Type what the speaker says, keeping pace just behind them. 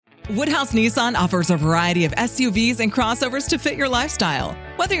Woodhouse Nissan offers a variety of SUVs and crossovers to fit your lifestyle.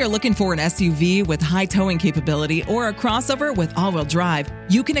 Whether you're looking for an SUV with high towing capability or a crossover with all-wheel drive,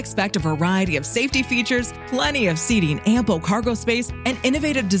 you can expect a variety of safety features, plenty of seating, ample cargo space, and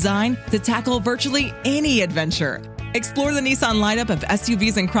innovative design to tackle virtually any adventure. Explore the Nissan lineup of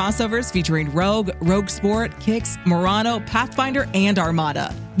SUVs and crossovers featuring Rogue, Rogue Sport, Kicks, Murano, Pathfinder, and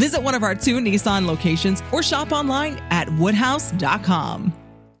Armada. Visit one of our 2 Nissan locations or shop online at woodhouse.com.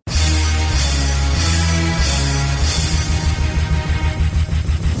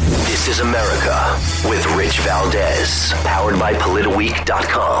 This is America with Rich Valdez, powered by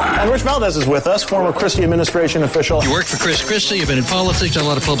PolitiWeek.com. And Rich Valdez is with us, former Christie administration official. You worked for Chris Christie, you've been in politics, done a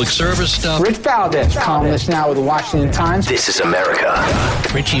lot of public service stuff. Rich Valdez, columnist now with the Washington Times. This is America.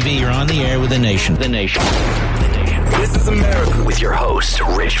 Richie V, you're on the air with The Nation. The Nation. This is America with your host,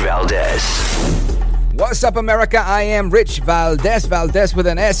 Rich Valdez. What's up, America? I am Rich Valdez, Valdez with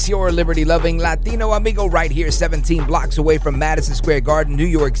an S, your liberty-loving Latino amigo right here, 17 blocks away from Madison Square Garden, New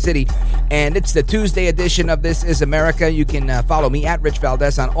York City. And it's the Tuesday edition of This is America. You can follow me at Rich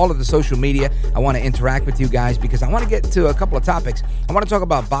Valdez on all of the social media. I want to interact with you guys because I want to get to a couple of topics. I want to talk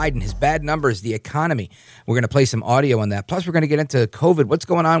about Biden, his bad numbers, the economy. We're going to play some audio on that. Plus, we're going to get into COVID. What's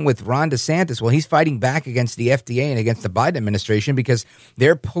going on with Ron DeSantis? Well, he's fighting back against the FDA and against the Biden administration because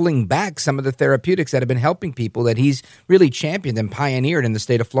they're pulling back some of the therapeutics that have been helping people that he's really championed and pioneered in the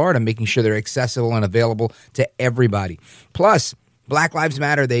state of Florida, making sure they're accessible and available to everybody. Plus, Black Lives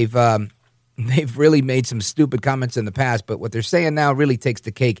Matter, they've really made some stupid comments in the past, but what they're saying now really takes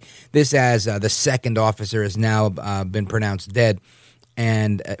the cake. This as the second officer has now been pronounced dead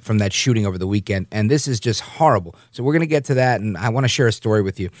and from that shooting over the weekend, and this is just horrible. So we're going to get to that, and I want to share a story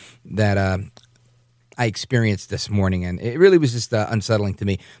with you that I experienced this morning, and it really was just unsettling to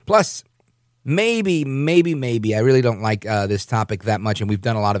me. Plus, Maybe, I really don't like this topic that much, and we've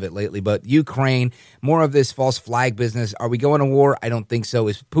done a lot of it lately, but Ukraine, more of this false flag business. Are we going to war? I don't think so.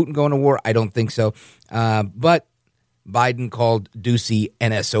 Is Putin going to war? I don't think so. But Biden called Ducey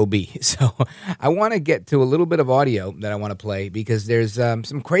an SOB. So I want to get to a little bit of audio that I want to play because there's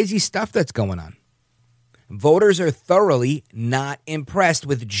some crazy stuff that's going on. Voters are thoroughly not impressed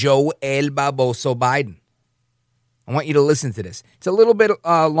with Joe El Baboso Biden. I want you to listen to this. It's a little bit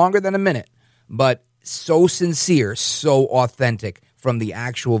longer than a minute, but so sincere, so authentic from the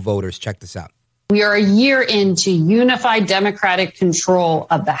actual voters. Check this out. We are a year into unified Democratic control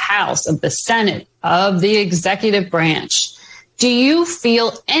of the House, of the Senate, of the executive branch. Do you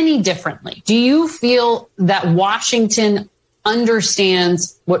feel any differently? Do you feel that Washington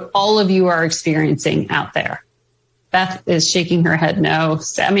understands what all of you are experiencing out there? Beth is shaking her head no.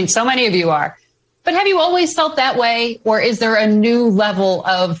 I mean, so many of you are. But have you always felt that way? Or is there a new level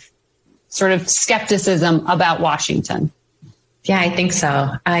of sort of skepticism about Washington? Yeah, I think so.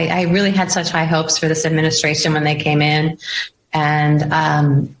 I really had such high hopes for this administration when they came in.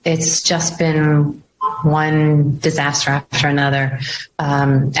 And it's just been one disaster after another.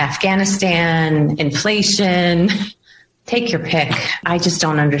 Afghanistan, inflation, take your pick. I just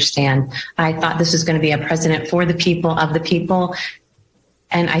don't understand. I thought this was going to be a president for the people, of the people.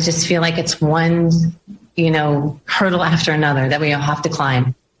 And I just feel like it's one, hurdle after another that we all have to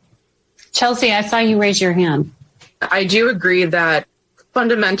climb. Chelsea, I saw you raise your hand. I do agree that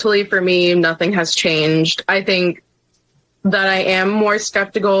fundamentally for me, nothing has changed. I think that I am more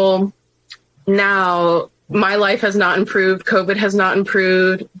skeptical now. My life has not improved. COVID has not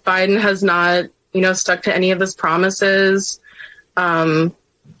improved. Biden has not, stuck to any of his promises. I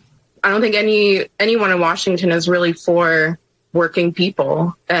don't think anyone in Washington is really for working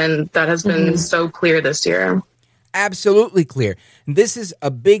people. And that has been so clear this year. Absolutely clear. This is a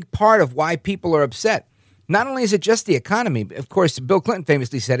big part of why people are upset. Not only is it just the economy, of course, Bill Clinton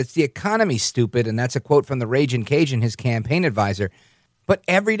famously said it's the economy, stupid, and that's a quote from the Ragin' Cajun, his campaign advisor, but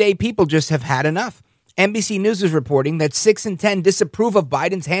everyday people just have had enough. NBC News is reporting that 6 in 10 disapprove of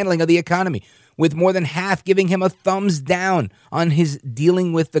Biden's handling of the economy, with more than half giving him a thumbs down on his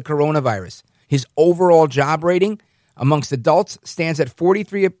dealing with the coronavirus. His overall job rating amongst adults stands at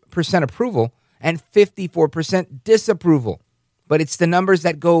 43% approval and 54% disapproval. But it's the numbers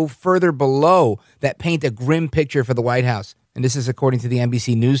that go further below that paint a grim picture for the White House. And this is according to the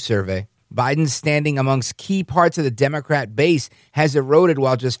NBC News survey. Biden's standing amongst key parts of the Democrat base has eroded,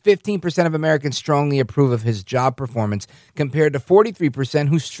 while just 15% of Americans strongly approve of his job performance, compared to 43%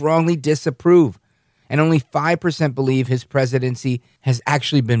 who strongly disapprove. And only 5% believe his presidency has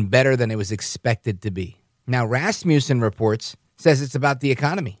actually been better than it was expected to be. Now, Rasmussen reports says it's about the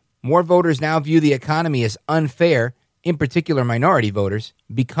economy. More voters now view the economy as unfair, in particular minority voters,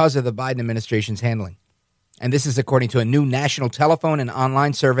 because of the Biden administration's handling. And this is according to a new national telephone and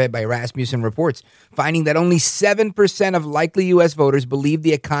online survey by Rasmussen Reports, finding that only 7% of likely U.S. voters believe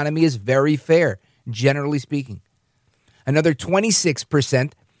the economy is very fair, generally speaking. Another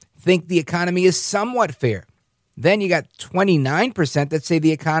 26% think the economy is somewhat fair. Then you got 29% that say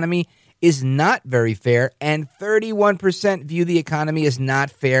the economy is not very fair, and 31% view the economy as not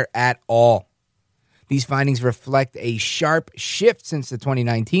fair at all. These findings reflect a sharp shift since the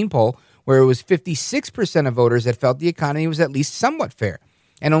 2019 poll, where it was 56% of voters that felt the economy was at least somewhat fair,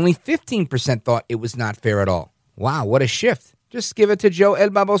 and only 15% thought it was not fair at all. Wow, what a shift. Just give it to Joe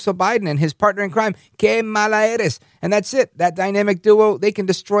El Baboso Biden and his partner in crime, Que Mala Eres. And that's it. That dynamic duo, they can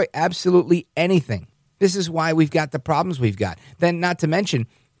destroy absolutely anything. This is why we've got the problems we've got. Then not to mention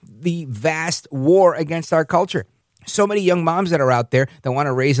the vast war against our culture. So many young moms that are out there that want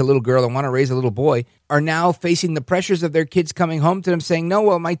to raise a little girl and want to raise a little boy are now facing the pressures of their kids coming home to them saying, no,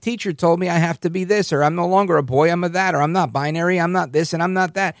 well, my teacher told me I have to be this, or I'm no longer a boy, I'm a that, or I'm not binary, I'm not this, and I'm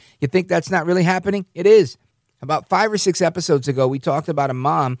not that. You think that's not really happening? It is. About 5 or 6 episodes ago, we talked about a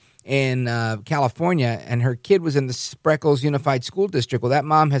mom in California, and her kid was in the Spreckles Unified School District. Well, that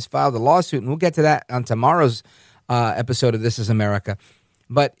mom has filed a lawsuit, and we'll get to that on tomorrow's episode of This Is America.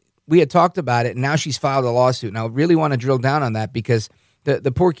 But we had talked about it, and now she's filed a lawsuit. And I really want to drill down on that because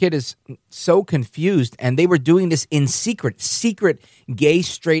the poor kid is so confused, and they were doing this in secret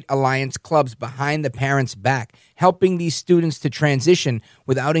gay-straight alliance clubs behind the parents' back, helping these students to transition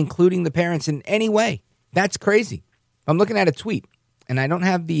without including the parents in any way. That's crazy. I'm looking at a tweet, and I don't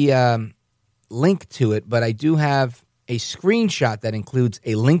have the link to it, but I do have a screenshot that includes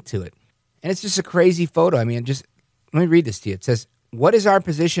a link to it. And it's just a crazy photo. I mean, let me read this to you. It says, what is our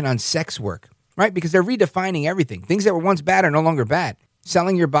position on sex work? Right? Because they're redefining everything. Things that were once bad are no longer bad.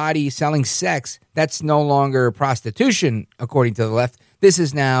 Selling your body, selling sex, that's no longer prostitution, according to the left. This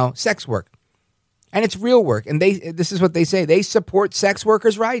is now sex work. And it's real work. And this is what they say. They support sex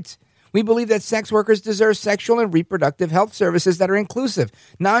workers' rights. We believe that sex workers deserve sexual and reproductive health services that are inclusive,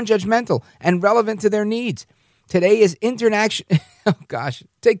 non-judgmental, and relevant to their needs. Today is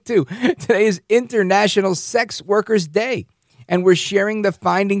take two. Today is International Sex Workers Day. And we're sharing the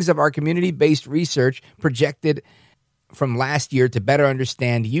findings of our community-based research projected from last year to better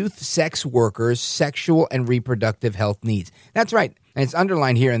understand youth sex workers' sexual and reproductive health needs. That's right. And it's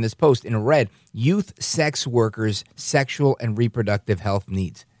underlined here in this post in red, youth sex workers' sexual and reproductive health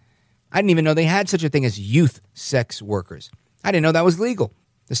needs. I didn't even know they had such a thing as youth sex workers. I didn't know that was legal.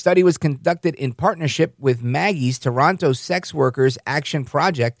 The study was conducted in partnership with Maggie's Toronto Sex Workers Action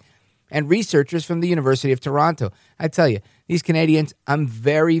Project and researchers from the University of Toronto. I tell you, these Canadians, I'm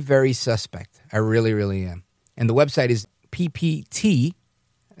very, very suspect. I really, really am. And the website is PPT,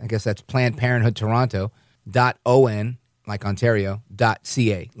 I guess that's Planned Parenthood Toronto, .on, like Ontario,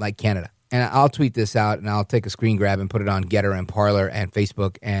 .ca, like Canada. And I'll tweet this out, and I'll take a screen grab and put it on Getter and Parler and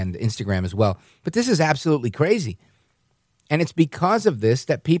Facebook and Instagram as well. But this is absolutely crazy. And it's because of this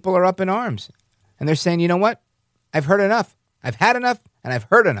that people are up in arms. And they're saying, you know what? I've heard enough. I've had enough, and I've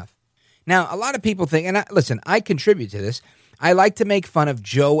heard enough. Now, a lot of people think, and listen, I contribute to this. I like to make fun of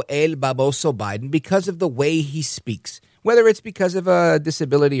Joe El Baboso Biden because of the way he speaks. Whether it's because of a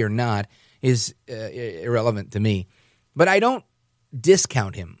disability or not is irrelevant to me. But I don't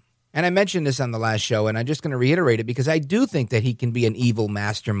discount him. And I mentioned this on the last show, and I'm just going to reiterate it because I do think that he can be an evil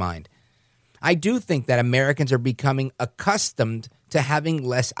mastermind. I do think that Americans are becoming accustomed to having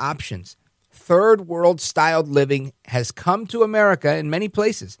less options. Third world styled living has come to America in many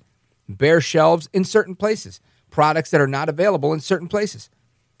places. Bare shelves in certain places. Products that are not available in certain places.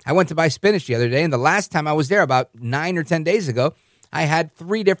 I went to buy spinach the other day, and the last time I was there, about 9 or 10 days ago, I had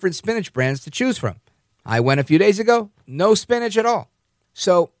 3 different spinach brands to choose from. I went a few days ago, no spinach at all.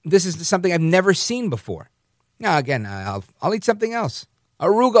 So this is something I've never seen before. Now, again, I'll eat something else.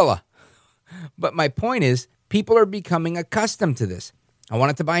 Arugula. But my point is, people are becoming accustomed to this. I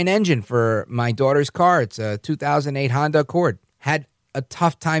wanted to buy an engine for my daughter's car. It's a 2008 Honda Accord. Had a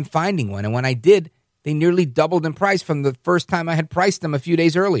tough time finding one. And when I did, they nearly doubled in price from the first time I had priced them a few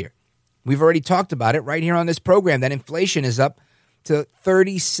days earlier. We've already talked about it right here on this program, that inflation is up to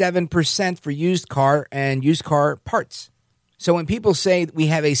 37% for used car and used car parts. So when people say we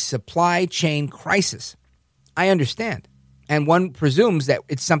have a supply chain crisis, I understand. And one presumes that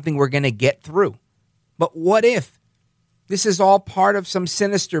it's something we're going to get through. But what if this is all part of some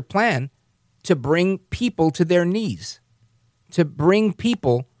sinister plan to bring people to their knees, to bring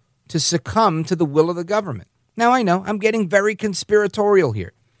people to succumb to the will of the government? Now, I know I'm getting very conspiratorial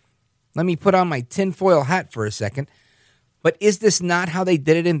here. Let me put on my tinfoil hat for a second. But is this not how they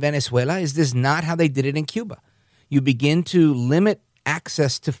did it in Venezuela? Is this not how they did it in Cuba? You begin to limit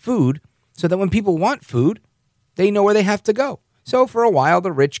access to food so that when people want food, They know where they have to go. So for a while,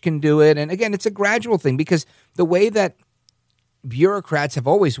 the rich can do it. And again, it's a gradual thing because the way that bureaucrats have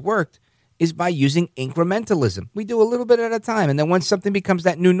always worked is by using incrementalism. We do a little bit at a time. And then once something becomes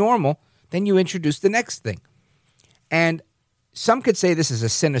that new normal, then you introduce the next thing. And some could say this is a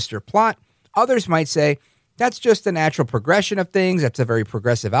sinister plot. Others might say that's just a natural progression of things. That's a very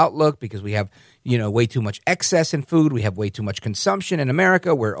progressive outlook because we have, way too much excess in food. We have way too much consumption in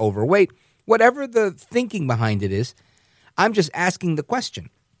America. We're overweight. Whatever the thinking behind it is, I'm just asking the question.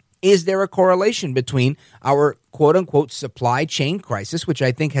 Is there a correlation between our quote-unquote supply chain crisis, which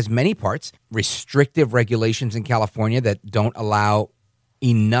I think has many parts, restrictive regulations in California that don't allow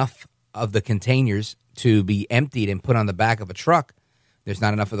enough of the containers to be emptied and put on the back of a truck? There's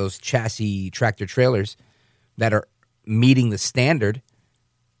not enough of those chassis tractor trailers that are meeting the standard.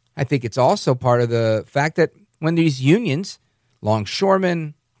 I think it's also part of the fact that when these unions,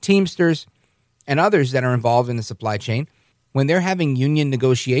 longshoremen, Teamsters, and others that are involved in the supply chain, when they're having union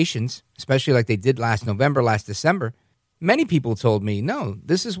negotiations, especially like they did last November, last December, many people told me, no,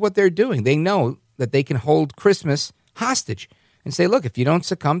 this is what they're doing. They know that they can hold Christmas hostage and say, look, if you don't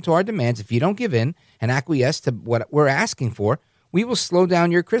succumb to our demands, if you don't give in and acquiesce to what we're asking for, we will slow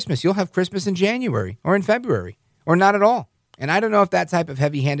down your Christmas. You'll have Christmas in January or in February or not at all. And I don't know if that type of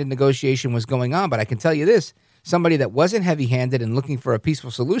heavy-handed negotiation was going on, but I can tell you this. Somebody that wasn't heavy-handed and looking for a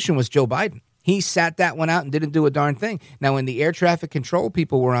peaceful solution was Joe Biden. He sat that one out and didn't do a darn thing. Now, when the air traffic control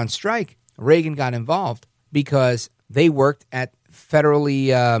people were on strike, Reagan got involved because they worked at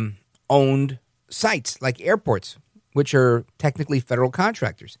federally owned sites like airports, which are technically federal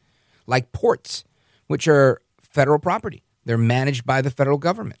contractors, like ports, which are federal property. They're managed by the federal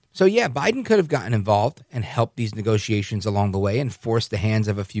government. So, yeah, Biden could have gotten involved and helped these negotiations along the way and forced the hands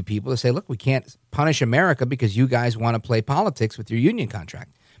of a few people to say, look, we can't punish America because you guys want to play politics with your union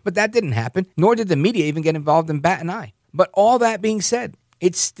contract. But that didn't happen, nor did the media even get involved and bat an eye. But all that being said,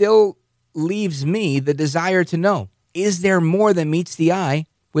 it still leaves me the desire to know, is there more than meets the eye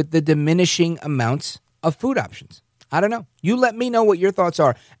with the diminishing amounts of food options? I don't know. You let me know what your thoughts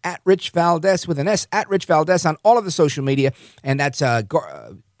are at Rich Valdez with an S, at Rich Valdez on all of the social media. And that's,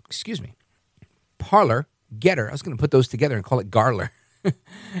 Parler, Getter. I was going to put those together and call it Garler.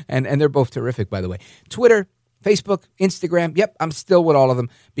 and they're both terrific, by the way. Twitter, Facebook, Instagram. Yep, I'm still with all of them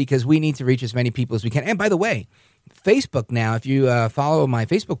because we need to reach as many people as we can. And by the way, Facebook now, if you follow my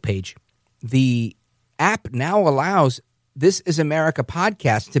Facebook page, the app now allows This Is America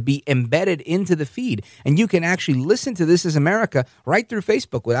podcast to be embedded into the feed. And you can actually listen to This Is America right through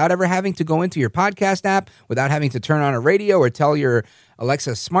Facebook without ever having to go into your podcast app, without having to turn on a radio or tell your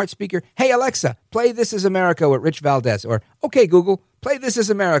Alexa smart speaker, hey, Alexa, play This Is America with Rich Valdez. Or, okay, Google, play This Is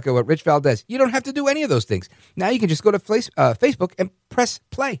America with Rich Valdez. You don't have to do any of those things. Now you can just go to Facebook and press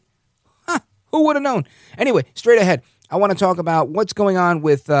play. Who would have known? Anyway, straight ahead. I want to talk about what's going on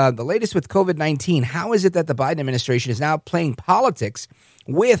with the latest with COVID-19. How is it that the Biden administration is now playing politics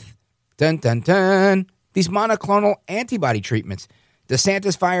with, these monoclonal antibody treatments?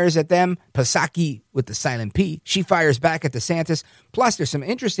 DeSantis fires at them. Psaki with the silent P. She fires back at DeSantis. Plus, there's some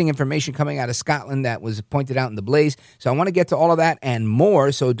interesting information coming out of Scotland that was pointed out in the Blaze. So I want to get to all of that and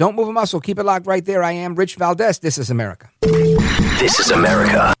more. So don't move a muscle. Keep it locked right there. I am Rich Valdez. This is America. This is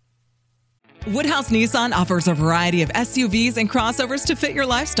America. Woodhouse Nissan offers a variety of SUVs and crossovers to fit your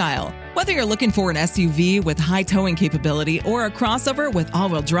lifestyle. Whether you're looking for an SUV with high towing capability or a crossover with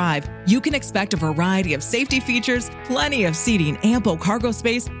all-wheel drive, you can expect a variety of safety features, plenty of seating, ample cargo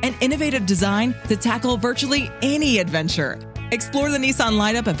space, and innovative design to tackle virtually any adventure. Explore the Nissan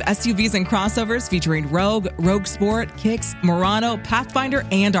lineup of SUVs and crossovers featuring Rogue, Rogue Sport, Kicks, Murano, Pathfinder,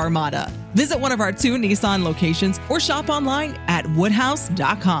 and Armada. Visit one of our 2 Nissan locations or shop online at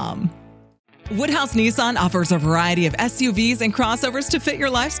woodhouse.com. Woodhouse Nissan offers a variety of SUVs and crossovers to fit your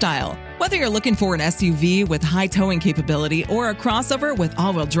lifestyle. Whether you're looking for an SUV with high towing capability or a crossover with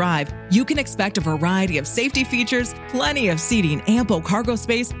all-wheel drive, you can expect a variety of safety features, plenty of seating, ample cargo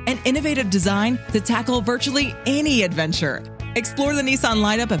space, and innovative design to tackle virtually any adventure. Explore the Nissan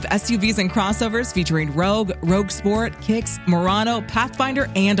lineup of SUVs and crossovers featuring Rogue, Rogue Sport, Kicks, Murano, Pathfinder,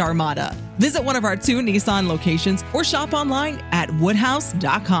 and Armada. Visit one of our 2 Nissan locations or shop online at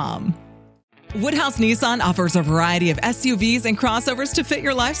woodhouse.com. Woodhouse Nissan offers a variety of SUVs and crossovers to fit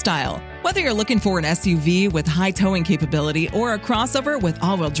your lifestyle. Whether you're looking for an SUV with high towing capability or a crossover with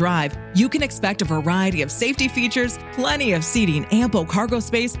all-wheel drive, you can expect a variety of safety features, plenty of seating, ample cargo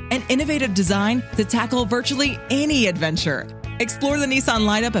space, and innovative design to tackle virtually any adventure. Explore the Nissan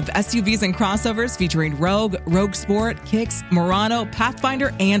lineup of SUVs and crossovers featuring Rogue, Rogue Sport, Kicks, Murano,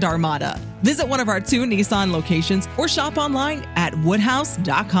 Pathfinder, and Armada. Visit one of our 2 Nissan locations or shop online at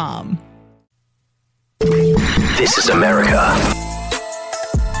woodhouse.com. This is America.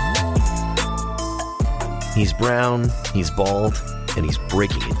 He's brown, he's bald, and he's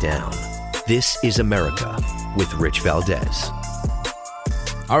breaking it down. This is America with Rich Valdez.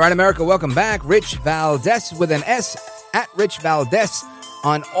 All right, America, welcome back. Rich Valdez with an S, at Rich Valdez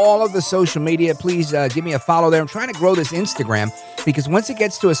on all of the social media. Please give me a follow there. I'm trying to grow this Instagram because once it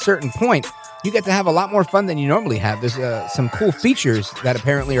gets to a certain point, you get to have a lot more fun than you normally have. There's some cool features that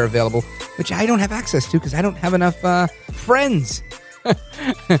apparently are available, which I don't have access to because I don't have enough friends.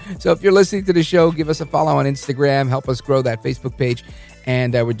 So if you're listening to the show, give us a follow on Instagram. Help us grow that Facebook page.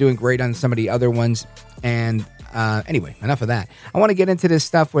 And we're doing great on some of the other ones. And anyway, enough of that. I want to get into this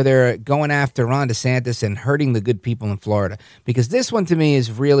stuff where they're going after Ron DeSantis and hurting the good people in Florida. Because this one to me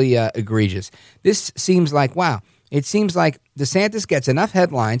is really egregious. This seems like, wow. It seems like DeSantis gets enough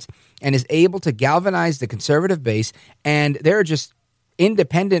headlines and is able to galvanize the conservative base. And there are just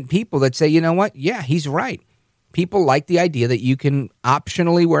independent people that say, you know what? Yeah, he's right. People like the idea that you can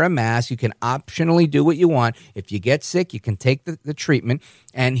optionally wear a mask. You can optionally do what you want. If you get sick, you can take the treatment.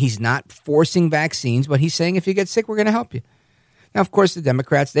 And he's not forcing vaccines, but he's saying if you get sick, we're going to help you. Now, of course, the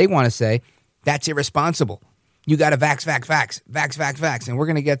Democrats, they want to say that's irresponsible. You got to vax. And we're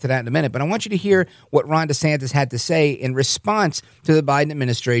going to get to that in a minute. But I want you to hear what Ron DeSantis had to say in response to the Biden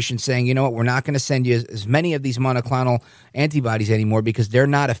administration saying, you know what, we're not going to send you as many of these monoclonal antibodies anymore because they're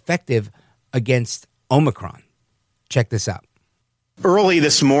not effective against Omicron. Check this out. Early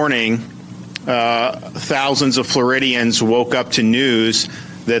this morning, thousands of Floridians woke up to news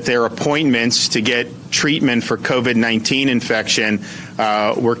that their appointments to get treatment for COVID-19 infection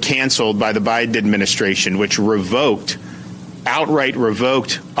were canceled by the Biden administration, which outright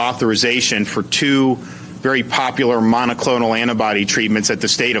revoked authorization for two very popular monoclonal antibody treatments that the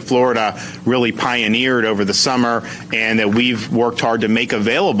state of Florida really pioneered over the summer and that we've worked hard to make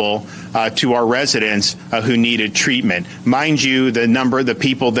available to our residents who needed treatment. Mind you, the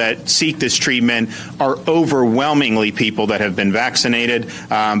people that seek this treatment are overwhelmingly people that have been vaccinated,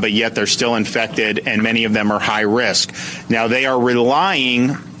 but yet they're still infected, and many of them are high risk. Now, they are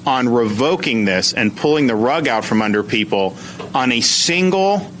relying on revoking this and pulling the rug out from under people on a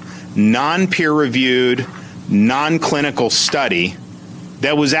single non-peer-reviewed, non-clinical study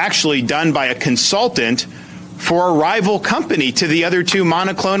that was actually done by a consultant for a rival company to the other two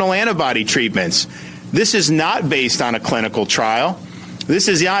monoclonal antibody treatments. This is not based on a clinical trial. This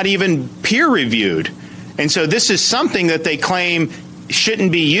is not even peer-reviewed. And so this is something that they claim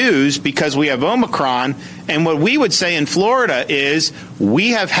shouldn't be used because we have Omicron. And what we would say in Florida is we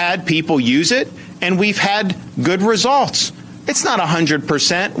have had people use it and we've had good results. It's not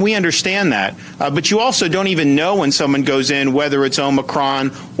 100%. We understand that. But you also don't even know when someone goes in whether it's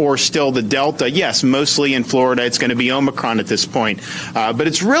Omicron or still the Delta. Yes, mostly in Florida, it's going to be Omicron at this point. But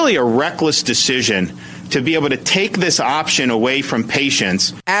it's really a reckless decision to be able to take this option away from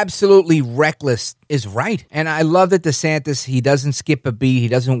patients. Absolutely reckless is right. And I love that DeSantis, he doesn't skip a beat. He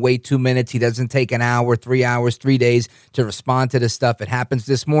doesn't wait 2 minutes. He doesn't take an hour, 3 hours, 3 days to respond to this stuff. It happens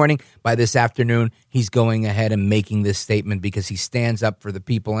this morning. By this afternoon, he's going ahead and making this statement because he stands up for the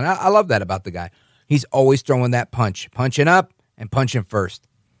people. And I love that about the guy. He's always throwing that punch, punching up and punching first.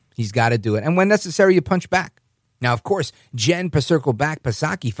 He's got to do it. And when necessary, you punch back. Now, of course, Jen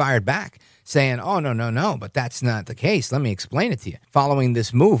Psaki fired back, saying, oh, no, but that's not the case. Let me explain it to you. Following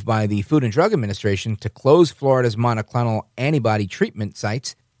this move by the Food and Drug Administration to close Florida's monoclonal antibody treatment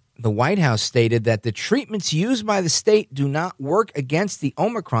sites, the White House stated that the treatments used by the state do not work against the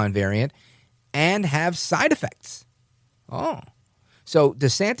Omicron variant and have side effects. Oh. So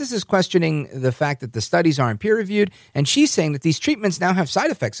DeSantis is questioning the fact that the studies aren't peer-reviewed, and she's saying that these treatments now have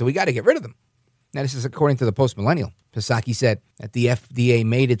side effects, so we got to get rid of them. Now, this is according to the Post-Millennial. Psaki said that the FDA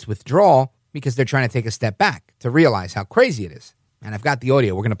made its withdrawal because they're trying to take a step back to realize how crazy it is. And I've got the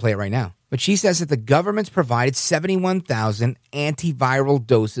audio. We're going to play it right now. But she says that the government's provided 71,000 antiviral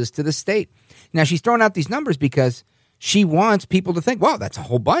doses to the state. Now, she's throwing out these numbers because she wants people to think, well, that's a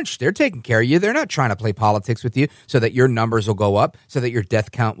whole bunch. They're taking care of you. They're not trying to play politics with you so that your numbers will go up, so that your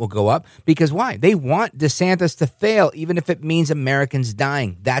death count will go up. Because why? They want DeSantis to fail, even if it means Americans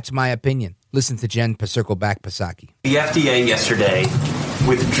dying. That's my opinion. Listen to Jen Psaki. The FDA yesterday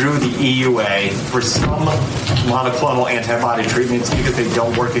withdrew the EUA for some monoclonal antibody treatments because they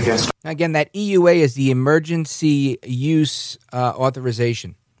don't work against. Again, that EUA is the emergency use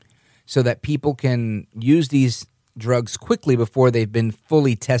authorization so that people can use these drugs quickly before they've been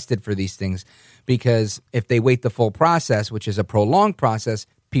fully tested for these things. Because if they wait the full process, which is a prolonged process,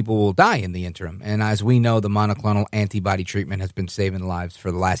 people will die in the interim. And as we know, the monoclonal antibody treatment has been saving lives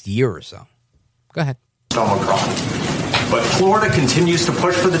for the last year or so. Go ahead. Omicron. But Florida continues to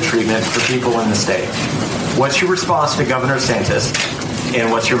push for the treatment for people in the state. What's your response to Governor DeSantis,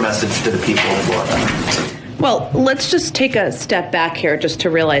 and what's your message to the people of Florida? Well, let's just take a step back here just to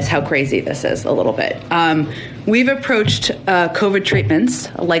realize how crazy this is a little bit. We've approached COVID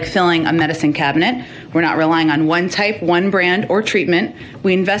treatments like filling a medicine cabinet. We're not relying on one type, one brand, or treatment.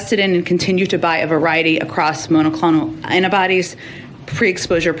 We invested in and continue to buy a variety across monoclonal antibodies,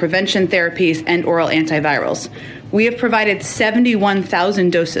 pre-exposure prevention therapies, and oral antivirals. We have provided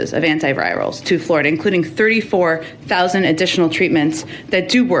 71,000 doses of antivirals to Florida, including 34,000 additional treatments that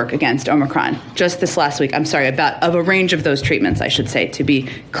do work against Omicron just this last week. Of a range of those treatments, I should say, to be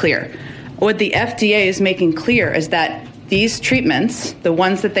clear. What the FDA is making clear is that these treatments, the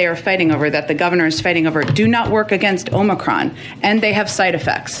ones that they are fighting over, that the governor is fighting over, do not work against Omicron, and they have side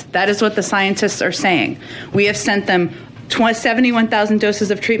effects. That is what the scientists are saying. We have sent them 71,000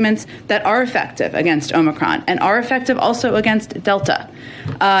 doses of treatments that are effective against Omicron and are effective also against Delta.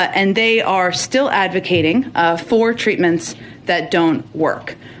 And they are still advocating for treatments that don't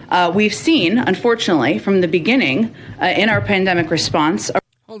work. We've seen, unfortunately, from the beginning in our pandemic response.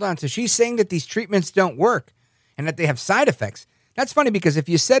 Hold on. So she's saying that these treatments don't work and that they have side effects. That's funny because if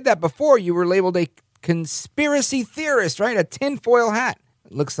you said that before, you were labeled a conspiracy theorist, right? A tinfoil hat.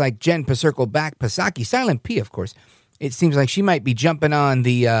 It looks like Jen Circleback Psaki, silent P, of course. It seems like she might be jumping on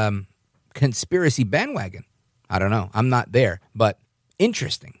the conspiracy bandwagon. I don't know. I'm not there, but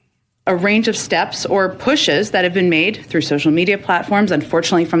interesting. A range of steps or pushes that have been made through social media platforms,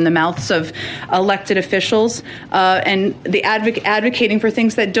 unfortunately from the mouths of elected officials, and the advocating for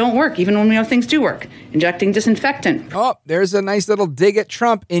things that don't work, even when we know things do work. Injecting disinfectant. Oh, there's a nice little dig at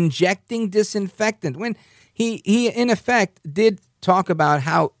Trump, injecting disinfectant. When he in effect, did talk about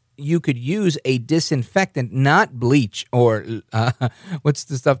how you could use a disinfectant, not bleach or what's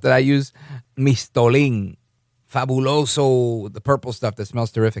the stuff that I use? Mistolin, Fabuloso, the purple stuff that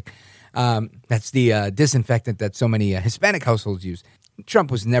smells terrific. That's the disinfectant that so many Hispanic households use. Trump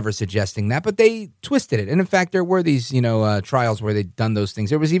was never suggesting that, but they twisted it. And in fact, there were these, trials where they'd done those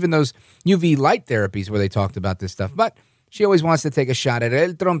things. There was even those UV light therapies where they talked about this stuff. But she always wants to take a shot at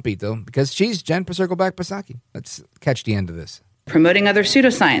El Trompito because she's Jen Circleback Psaki. Let's catch the end of this. Promoting other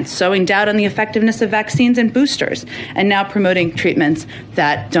pseudoscience, sowing doubt on the effectiveness of vaccines and boosters, and now promoting treatments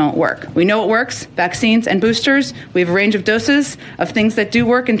that don't work. We know it works, vaccines and boosters. We have a range of doses of things that do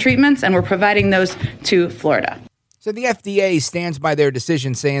work in treatments, and we're providing those to Florida. So the FDA stands by their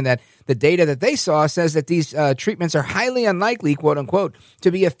decision, saying that the data that they saw says that these treatments are highly unlikely, quote unquote,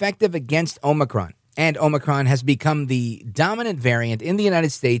 to be effective against Omicron. And Omicron has become the dominant variant in the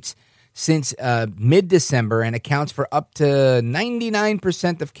United States since mid-December and accounts for up to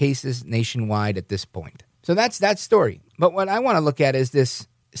 99% of cases nationwide at this point. So that's that story. But what I want to look at is this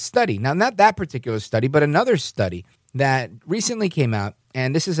study. Now, not that particular study, but another study that recently came out.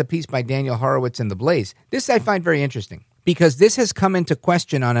 And this is a piece by Daniel Horowitz in The Blaze. This I find very interesting because this has come into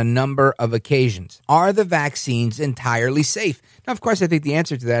question on a number of occasions. Are the vaccines entirely safe? Now, of course, I think the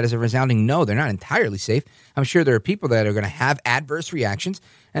answer to that is a resounding no. They're not entirely safe. I'm sure there are people that are going to have adverse reactions,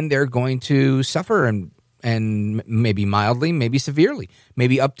 and they're going to suffer and maybe mildly, maybe severely,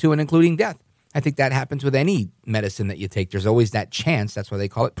 maybe up to and including death. I think that happens with any medicine that you take. There's always that chance. That's why they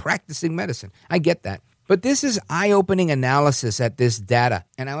call it practicing medicine. I get that. But this is eye-opening analysis at this data,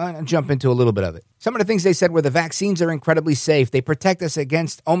 and I want to jump into a little bit of it. Some of the things they said were the vaccines are incredibly safe. They protect us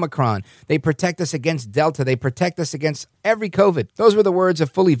against Omicron. They protect us against Delta. They protect us against every COVID. Those were the words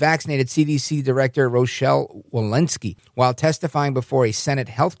of fully vaccinated CDC Director Rochelle Walensky while testifying before a Senate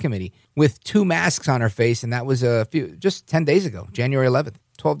Health Committee with 2 masks on her face, and that was just 10 days ago, January 11th,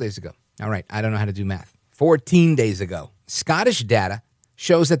 12 days ago. All right, I don't know how to do math. 14 days ago. Scottish data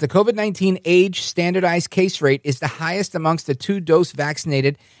shows that the COVID-19 age standardized case rate is the highest amongst the 2-dose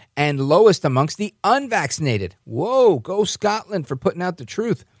vaccinated and lowest amongst the unvaccinated. Whoa, go Scotland for putting out the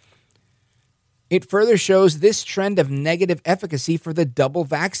truth. It further shows this trend of negative efficacy for the double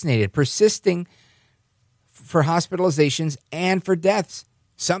vaccinated, persisting for hospitalizations and for deaths.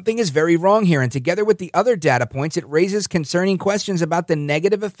 Something is very wrong here, and together with the other data points, it raises concerning questions about the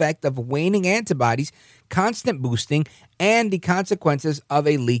negative effect of waning antibodies, constant boosting, and the consequences of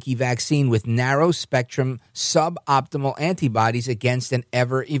a leaky vaccine with narrow-spectrum, suboptimal antibodies against an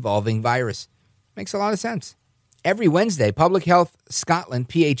ever-evolving virus. Makes a lot of sense. Every Wednesday, Public Health Scotland,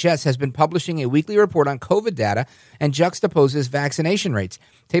 PHS, has been publishing a weekly report on COVID data and juxtaposes vaccination rates.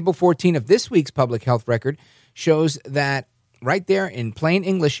 Table 14 of this week's Public Health record shows that right there in plain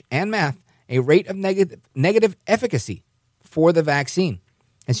English and math, a rate of negative efficacy for the vaccine.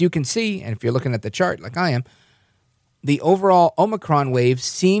 As you can see, and if you're looking at the chart like I am, the overall Omicron wave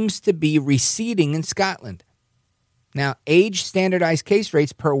seems to be receding in Scotland. Now, age standardized case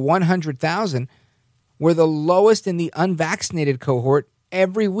rates per 100,000 were the lowest in the unvaccinated cohort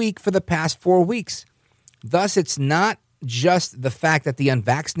every week for the past 4 weeks. Thus, it's not just the fact that the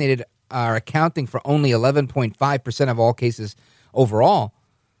unvaccinated are accounting for only 11.5% of all cases overall,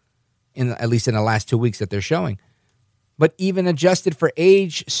 at least in the last 2 weeks that they're showing. But even adjusted for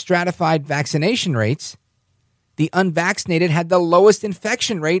age stratified vaccination rates, the unvaccinated had the lowest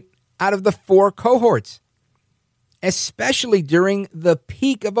infection rate out of the 4 cohorts, especially during the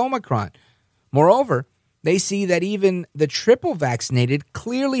peak of Omicron. Moreover, they see that even the triple vaccinated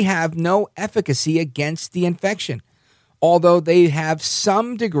clearly have no efficacy against the infection, although they have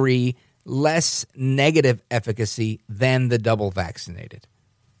some degree less negative efficacy than the double vaccinated.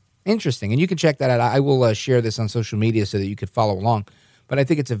 Interesting. And you can check that out. I will share this on social media so that you could follow along. But I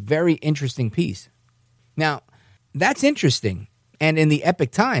think it's a very interesting piece. Now, that's interesting. And in the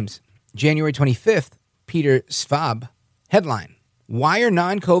Epoch Times, January 25th, Peter Svab, headline, why are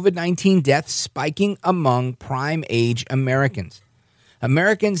non-COVID-19 deaths spiking among prime age Americans?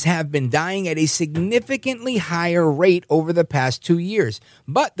 Americans have been dying at a significantly higher rate over the past 2 years.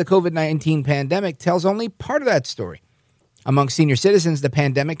 But the COVID-19 pandemic tells only part of that story. Among senior citizens, the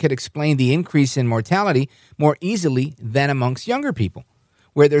pandemic could explain the increase in mortality more easily than amongst younger people,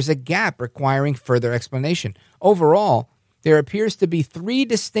 where there's a gap requiring further explanation. Overall, there appears to be 3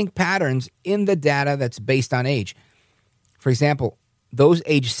 distinct patterns in the data that's based on age. For example, those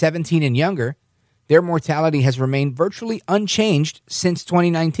aged 17 and younger, their mortality has remained virtually unchanged since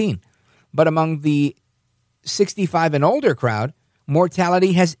 2019. But among the 65 and older crowd,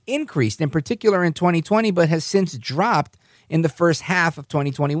 mortality has increased, in particular in 2020, but has since dropped in the first half of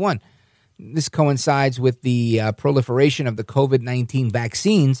 2021. This coincides with the proliferation of the COVID-19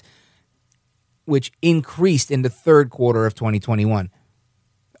 vaccines, which increased in the third quarter of 2021.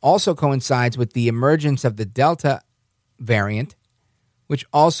 Also coincides with the emergence of the Delta variant, which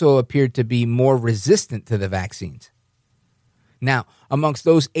also appeared to be more resistant to the vaccines. Now, amongst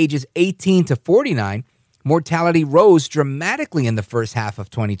those ages 18 to 49, mortality rose dramatically in the first half of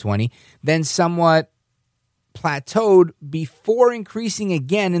 2020, then somewhat plateaued before increasing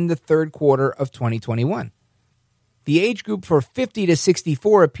again in the third quarter of 2021. The age group for 50 to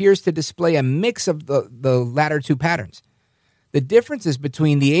 64 appears to display a mix of the latter 2 patterns. The differences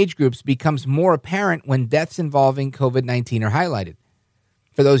between the age groups becomes more apparent when deaths involving COVID-19 are highlighted.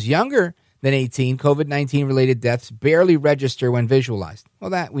 For those younger than 18, COVID-19 related deaths barely register when visualized. Well,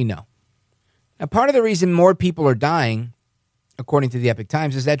 that we know. Now, part of the reason more people are dying, according to the Epoch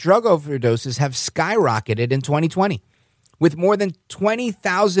Times, is that drug overdoses have skyrocketed in 2020, with more than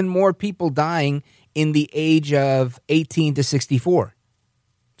 20,000 more people dying in the age of 18 to 64.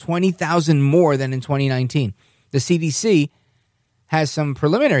 20,000 more than in 2019. The CDC has some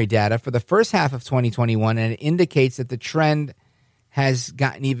preliminary data for the first half of 2021, and it indicates that the trend has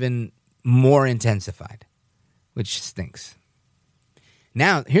gotten even more intensified, which stinks.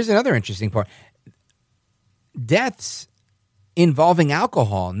 Now, here's another interesting part. Deaths involving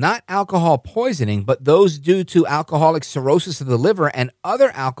alcohol, not alcohol poisoning, but those due to alcoholic cirrhosis of the liver and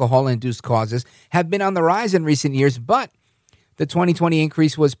other alcohol-induced causes have been on the rise in recent years, but the 2020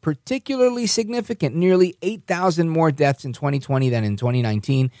 increase was particularly significant, nearly 8,000 more deaths in 2020 than in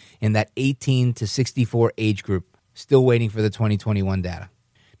 2019 in that 18 to 64 age group. Still waiting for the 2021 data.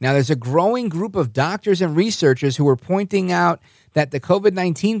 Now, there's a growing group of doctors and researchers who are pointing out that the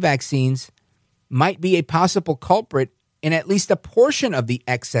COVID-19 vaccines might be a possible culprit in at least a portion of the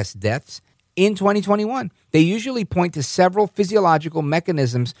excess deaths in 2021. They usually point to several physiological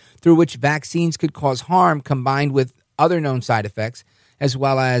mechanisms through which vaccines could cause harm combined with other known side effects, as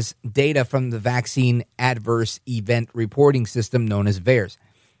well as data from the Vaccine Adverse Event Reporting System known as VAERS,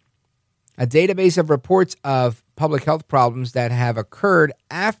 a database of reports of public health problems that have occurred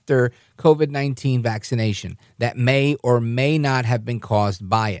after COVID-19 vaccination that may or may not have been caused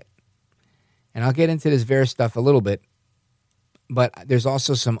by it. And I'll get into this VAERS stuff a little bit, but there's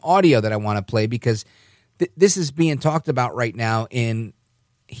also some audio that I want to play because this is being talked about right now in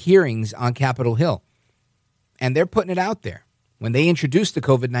hearings on Capitol Hill. And they're putting it out there. When they introduced the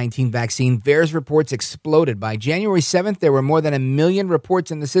COVID-19 vaccine, VAERS reports exploded. By January 7th, there were more than 1 million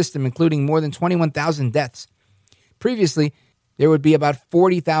reports in the system, including more than 21,000 deaths. Previously, there would be about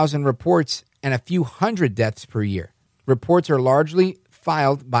 40,000 reports and a few hundred deaths per year. Reports are largely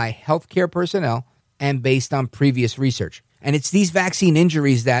filed by healthcare personnel and based on previous research. And it's these vaccine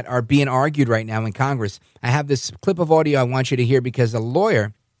injuries that are being argued right now in Congress. I have this clip of audio I want you to hear because a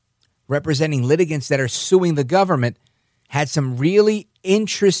lawyer representing litigants that are suing the government had some really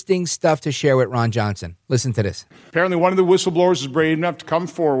interesting stuff to share with Ron Johnson. Listen to this. Apparently one of the whistleblowers is brave enough to come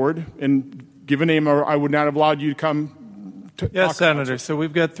forward and give a name, or I would not have allowed you to come. Yes, Senator. So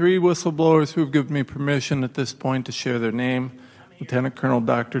we've got 3 whistleblowers who have given me permission at this point to share their name. Lieutenant Colonel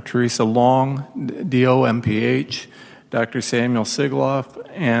Dr. Teresa Long, DO MPH, Dr. Samuel Sigloff,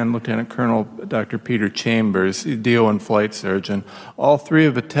 and Lieutenant Colonel Dr. Peter Chambers, DO and Flight Surgeon. All 3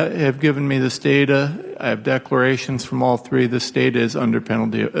 have given me this data. I have declarations from all 3. This data is under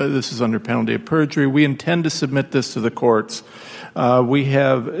penalty. This is under penalty of perjury. We intend to submit this to the courts. We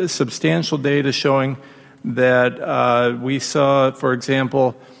have substantial data showing that we saw, for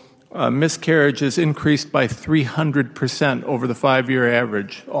example, miscarriages increased by 300% over the 5-year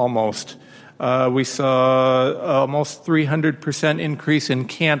average, almost. We saw almost 300% increase in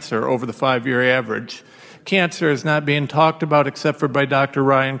cancer over the 5-year average. Cancer is not being talked about except for by Dr.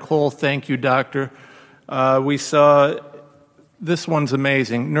 Ryan Cole. Thank you, doctor. We saw, this one's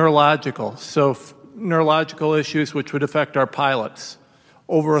amazing, neurological. So neurological issues which would affect our pilots.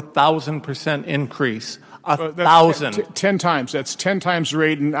 Over 1,000% increase. 1,000. 10 times. That's 10 times the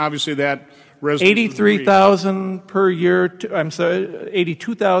rate, and obviously that 83,000 per year.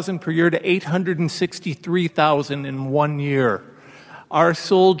 82,000 per year to 863,000 in 1 year. Our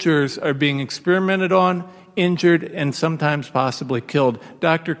soldiers are being experimented on, injured, and sometimes possibly killed.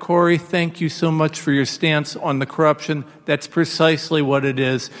 Dr. Corey, thank you so much for your stance on the corruption. That's precisely what it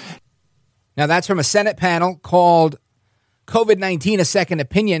is. Now, that's from a Senate panel called COVID-19, A Second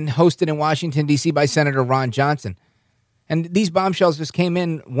Opinion, hosted in Washington, D.C. by Senator Ron Johnson. And these bombshells just came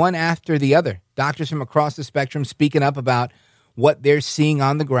in one after the other. Doctors from across the spectrum speaking up about what they're seeing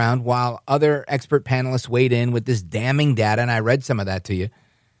on the ground, while other expert panelists weighed in with this damning data, and I read some of that to you.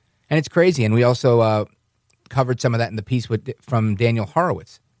 And it's crazy. And we also covered some of that in the piece from Daniel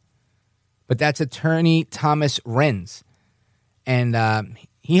Horowitz. But that's attorney Thomas Renz. And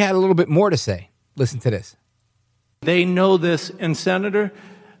he had a little bit more to say. Listen to this. They know this. And, Senator,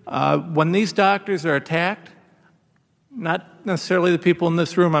 when these doctors are attacked, not necessarily the people in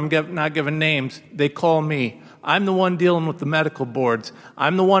this room, I'm not giving names, they call me. I'm the one dealing with the medical boards.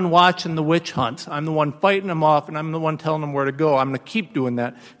 I'm the one watching the witch hunts. I'm the one fighting them off, and I'm the one telling them where to go. I'm going to keep doing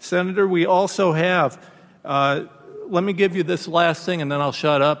that. Senator, we also have, let me give you this last thing, and then I'll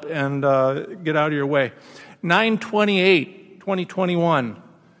shut up and get out of your way. 9/28/2021.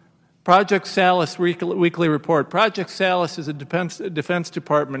 Project Salus weekly report. Project Salus is a Defense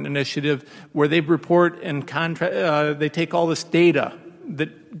Department initiative where they report and they take all this data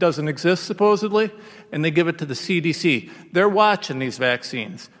that doesn't exist supposedly, and they give it to the CDC. They're watching these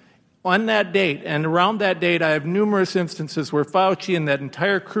vaccines. On that date, and around that date, I have numerous instances where Fauci and that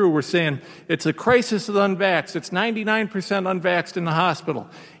entire crew were saying, it's a crisis of unvaxxed. It's 99% unvaxxed in the hospital.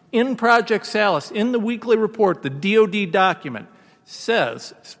 In Project Salus, in the weekly report, the DOD document,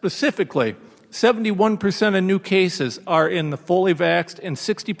 says specifically 71% of new cases are in the fully vaxxed and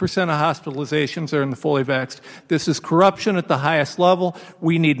 60% of hospitalizations are in the fully vaxxed. This is corruption at the highest level.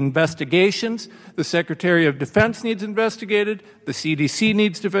 We need investigations. The Secretary of Defense needs investigated. The CDC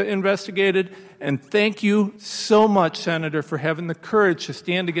needs to investigated. And thank you so much, Senator, for having the courage to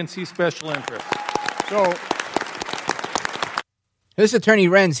stand against these special interests. So, this attorney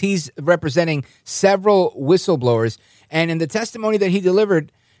Renz, he's representing several whistleblowers, and in the testimony that he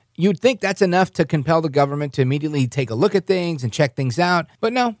delivered, you'd think that's enough to compel the government to immediately take a look at things and check things out.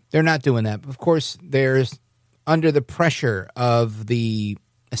 But no, they're not doing that. Of course, there's under the pressure of the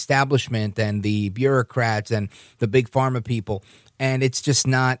establishment and the bureaucrats and the big pharma people, and it's just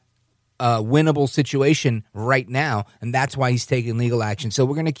not a winnable situation right now, and that's why he's taking legal action. So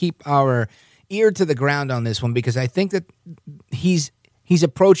we're going to keep our ear to the ground on this one, because I think that he's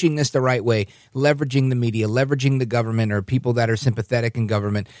approaching this the right way, leveraging the media, leveraging the government or people that are sympathetic in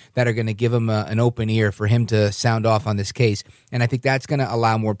government that are going to give him an open ear for him to sound off on this case. And I think that's going to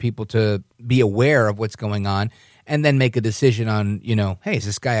allow more people to be aware of what's going on and then make a decision on, hey, is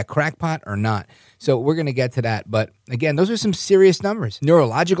this guy a crackpot or not? So we're going to get to that. But again, those are some serious numbers.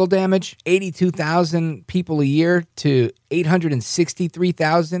 Neurological damage, 82,000 people a year to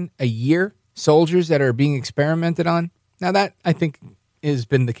 863,000 a year. Soldiers that are being experimented on. Now that, I think, has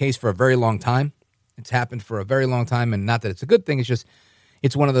been the case for a very long time. It's happened for a very long time, and not that it's a good thing. It's just,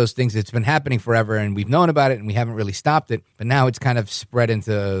 it's one of those things that's been happening forever, and we've known about it, and we haven't really stopped it. But now it's kind of spread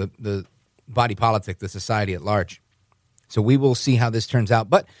into the body politic, the society at large. So we will see how this turns out.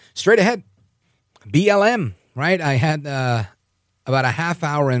 But straight ahead, BLM, right? I had about a half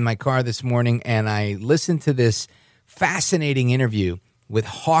hour in my car this morning, and I listened to this fascinating interview with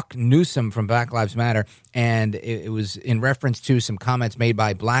Hawk Newsom from Black Lives Matter, and it was in reference to some comments made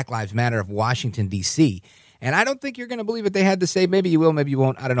by Black Lives Matter of Washington, D.C., and I don't think you're going to believe what they had to say. Maybe you will, maybe you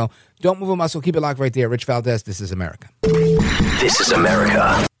won't. I don't know. Don't move a muscle. Keep it locked right there. Rich Valdez, This is America. This is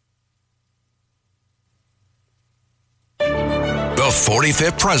America.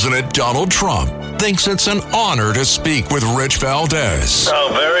 45th President Donald Trump thinks it's an honor to speak with Rich Valdez. Oh,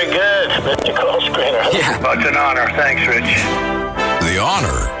 very good, Mr. Call Screener. Yeah. Oh, it's an honor. Thanks, Rich. The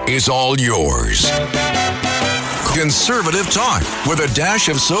honor is all yours. Conservative talk with a dash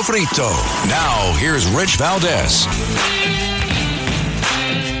of sofrito. Now, here's Rich Valdez.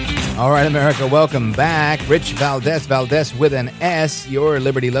 All right, America, welcome back. Rich Valdez with an S, your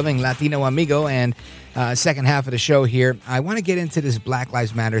liberty-loving Latino amigo, and second half of the show here. I want to get into this Black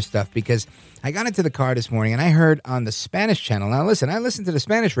Lives Matter stuff because I got into the car this morning and I heard on the Spanish channel. Now, listen, I listen to the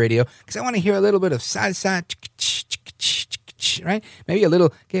Spanish radio because I want to hear a little bit of salsa, right? Maybe a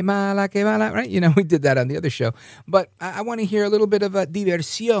little que mala, right? You know, we did that on the other show. But I want to hear a little bit of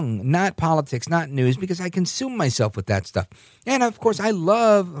diversión, not politics, not news, because I consume myself with that stuff. And, of course, I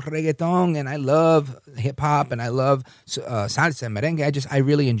love reggaeton, and I love hip-hop, and I love salsa and merengue. I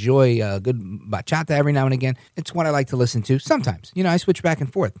really enjoy good bachata every now and again. It's what I like to listen to sometimes. You know, I switch back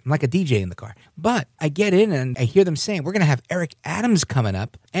and forth. I'm like a DJ in the car. But I get in and I hear them saying, we're going to have Eric Adams coming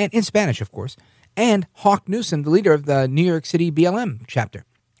up, and in Spanish, of course, and Hawk Newsom, the leader of the New York City BLM chapter,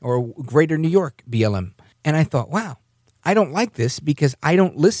 or Greater New York BLM. And I thought, wow, I don't like this because I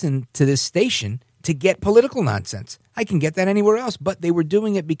don't listen to this station to get political nonsense. I can get that anywhere else. But they were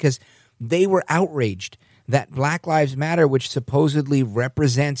doing it because they were outraged that Black Lives Matter, which supposedly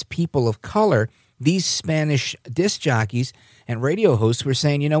represents people of color, these Spanish disc jockeys and radio hosts were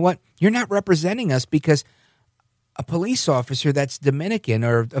saying, you know what, you're not representing us because a police officer that's Dominican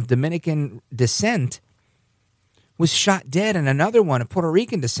or of Dominican descent was shot dead, and another one of Puerto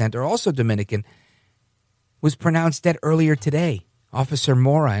Rican descent or also Dominican was pronounced dead earlier today. Officer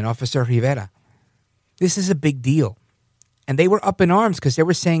Mora and Officer Rivera. This is a big deal. And they were up in arms because they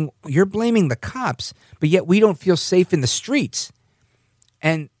were saying, you're blaming the cops, but yet we don't feel safe in the streets.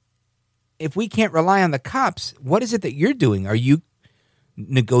 And if we can't rely on the cops, what is it that you're doing? Are you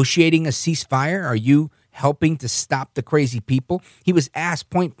negotiating a ceasefire? Are you helping to stop the crazy people? He was asked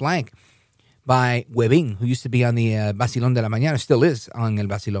point blank by Webin, who used to be on the Vacilón de la Mañana, still is on El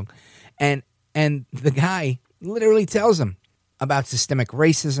Vacilón. And the guy literally tells him about systemic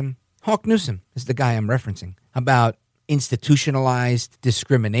racism. Hawk Newsom is the guy I'm referencing. About institutionalized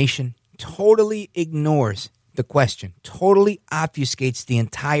discrimination. Totally ignores the question. Totally obfuscates the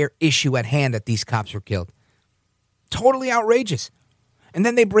entire issue at hand that these cops were killed. Totally outrageous. And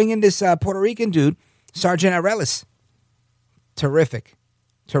then they bring in this Puerto Rican dude, Sergeant Arelis. Terrific.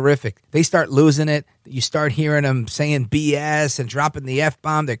 They start losing it. You start hearing them saying BS and dropping the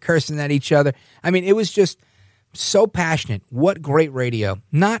F-bomb. They're cursing at each other. I mean, it was just so passionate. What great radio.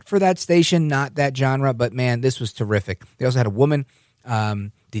 Not for that station, not that genre, but man, this was terrific. They also had a woman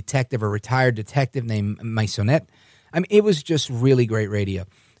detective, a retired detective named Maisonette. I mean, it was just really great radio.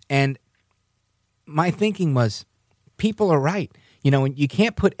 And my thinking was, people are right. You know, you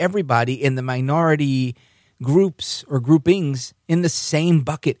can't put everybody in the minority groups or groupings in the same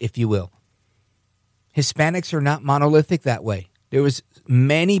bucket, if you will. Hispanics are not monolithic that way. There was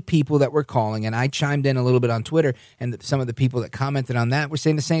many people that were calling, and I chimed in a little bit on Twitter, and some of the people that commented on that were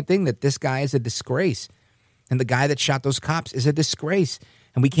saying the same thing, that this guy is a disgrace. And the guy that shot those cops is a disgrace.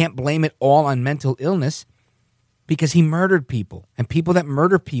 And we can't blame it all on mental illness because he murdered people. And people that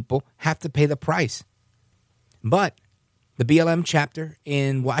murder people have to pay the price. But the BLM chapter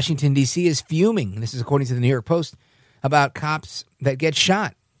in Washington, D.C. is fuming, and this is according to the New York Post, about cops that get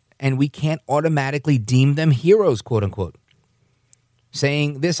shot. And we can't automatically deem them heroes, quote unquote.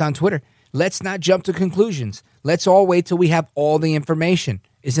 Saying this on Twitter, let's not jump to conclusions. Let's all wait till we have all the information.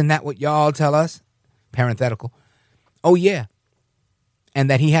 Isn't that what y'all tell us? Parenthetical. Oh, yeah. And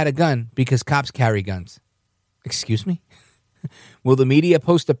that he had a gun because cops carry guns. Excuse me? Will the media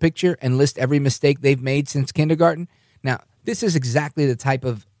post a picture and list every mistake they've made since kindergarten? Now, this is exactly the type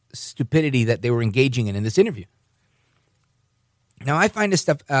of stupidity that they were engaging in this interview. Now, I find this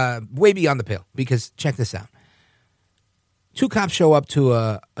stuff way beyond the pale because check this out. Two cops show up to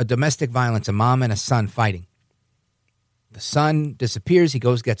a domestic violence, a mom and a son fighting. The son disappears. He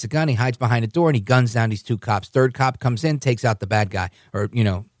goes, gets a gun. He hides behind a door, and he guns down these two cops. Third cop comes in, takes out the bad guy, or,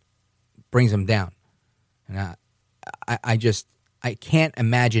 brings him down. And I can't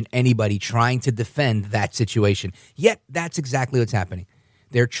imagine anybody trying to defend that situation. Yet, that's exactly what's happening.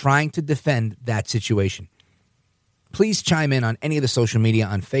 They're trying to defend that situation. Please chime in on any of the social media,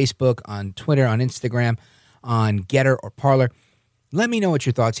 on Facebook, on Twitter, on Instagram, on Getter or Parler. Let me know what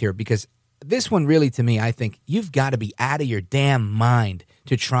your thoughts here, because this one really, to me, I think you've got to be out of your damn mind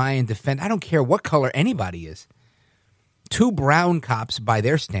to try and defend. I don't care what color anybody is. Two brown cops by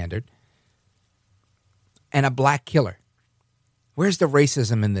their standard and a black killer. Where's the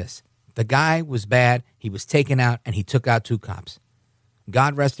racism in this? The guy was bad. He was taken out and he took out two cops.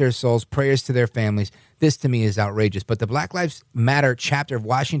 God rest their souls. Prayers to their families. This, to me, is outrageous. But the Black Lives Matter chapter of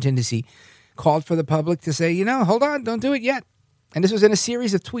Washington, D.C. called for the public to say, hold on, don't do it yet. And this was in a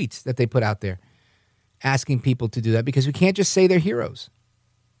series of tweets that they put out there asking people to do that because we can't just say they're heroes.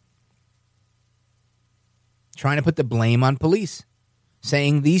 Trying to put the blame on police.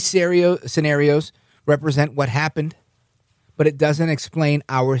 Saying these scenarios represent what happened, but it doesn't explain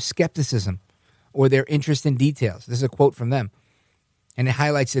our skepticism or their interest in details. This is a quote from them. And it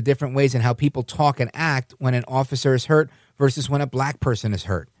highlights the different ways in how people talk and act when an officer is hurt versus when a black person is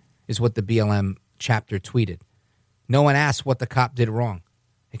hurt, is what the BLM chapter tweeted. No one asked what the cop did wrong.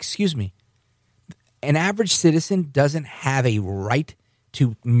 Excuse me. An average citizen doesn't have a right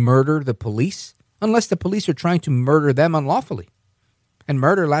to murder the police unless the police are trying to murder them unlawfully. And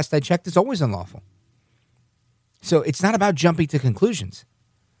murder, last I checked, is always unlawful. So it's not about jumping to conclusions.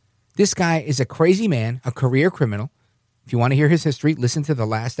 This guy is a crazy man, a career criminal. If you want to hear his history, listen to the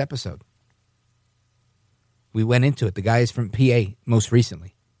last episode. We went into it. The guy is from PA most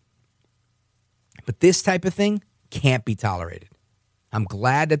recently. But this type of thing can't be tolerated. I'm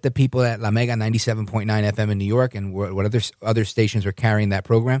glad that the people at La Mega 97.9 FM in New York and what other stations are carrying that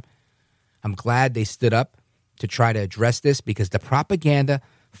program, I'm glad they stood up to try to address this because the propaganda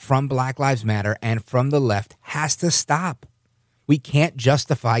from Black Lives Matter and from the left has to stop. We can't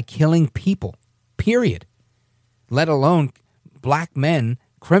justify killing people, period, let alone black men,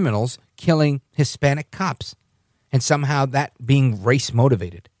 criminals, killing Hispanic cops, and somehow that being race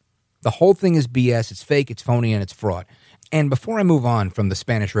motivated. The whole thing is BS, it's fake, it's phony, and it's fraud. And before I move on from the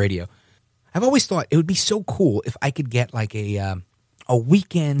Spanish radio, I've always thought it would be so cool if I could get like a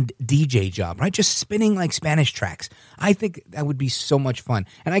weekend DJ job, right? Just spinning like Spanish tracks. I think that would be so much fun.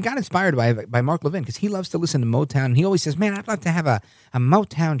 And I got inspired by Mark Levin because he loves to listen to Motown. And he always says, man, I'd love to have a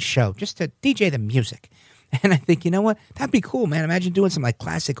Motown show just to DJ the music. And I think, you know what? That'd be cool, man. Imagine doing some like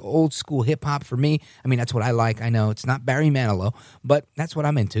classic old school hip hop for me. I mean, that's what I like. I know it's not Barry Manilow, but that's what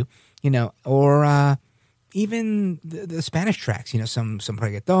I'm into, or even the Spanish tracks, some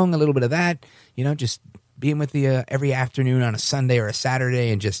reggaeton, a little bit of that, just being with you every afternoon on a Sunday or a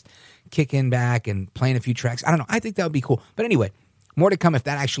Saturday and just kicking back and playing a few tracks. I don't know. I think that would be cool. But anyway, more to come if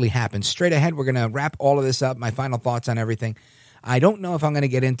that actually happens. Straight ahead, we're going to wrap all of this up, my final thoughts on everything. I don't know if I'm going to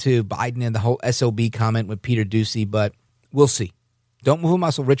get into Biden and the whole SOB comment with Peter Doocy, but we'll see. Don't move a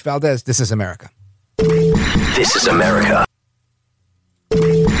muscle. Rich Valdez, this is America. This is America.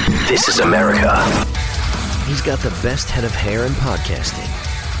 This is America. He's got the best head of hair in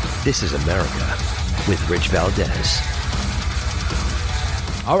podcasting. This is America with Rich Valdez.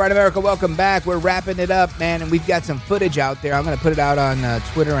 All right, America, welcome back. We're wrapping it up, man, and we've got some footage out there. I'm going to put it out on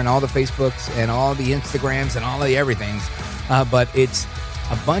Twitter and all the Facebooks and all the Instagrams and all the everythings. But it's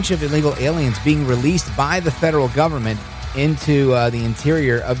a bunch of illegal aliens being released by the federal government into the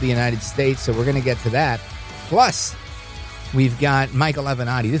interior of the United States. So we're going to get to that. Plus, we've got Michael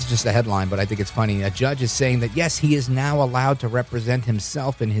Avenatti. This is just a headline, but I think it's funny. A judge is saying that, yes, he is now allowed to represent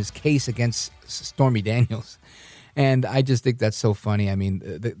himself in his case against Stormy Daniels. And I just think that's so funny. I mean,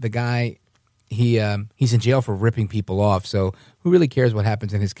 the guy, he's in jail for ripping people off. So who really cares what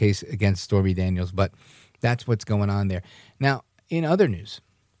happens in his case against Stormy Daniels? But that's what's going on there. Now, in other news,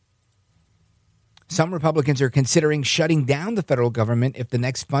 some Republicans are considering shutting down the federal government if the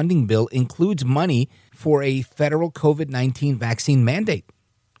next funding bill includes money for a federal COVID-19 vaccine mandate.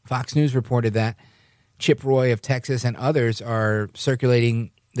 Fox News reported that. Chip Roy of Texas and others are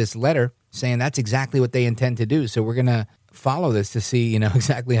circulating this letter saying that's exactly what they intend to do. So we're going to follow this to see,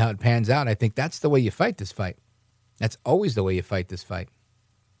 exactly how it pans out. I think that's the way you fight this fight. That's always the way you fight this fight.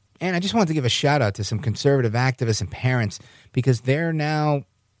 And I just want to give a shout out to some conservative activists and parents because they're now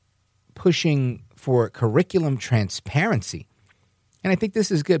pushing for curriculum transparency. And I think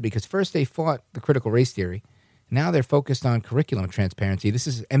this is good because first they fought the critical race theory. Now they're focused on curriculum transparency. This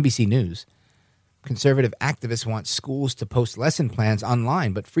is NBC News. Conservative activists want schools to post lesson plans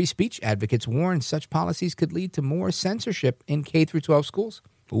online, but free speech advocates warn such policies could lead to more censorship in K-12 schools.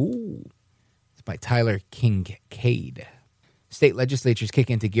 Ooh. It's by Tyler Kincaid. State legislatures kick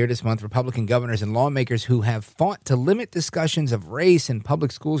into gear this month. Republican governors and lawmakers who have fought to limit discussions of race in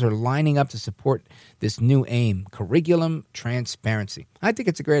public schools are lining up to support this new aim, curriculum transparency. I think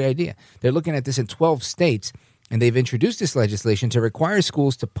it's a great idea. They're looking at this in 12 states, and they've introduced this legislation to require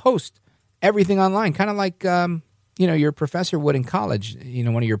schools to post everything online, kind of like, your professor would in college,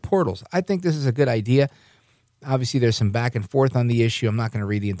 one of your portals. I think this is a good idea. Obviously, there's some back and forth on the issue. I'm not going to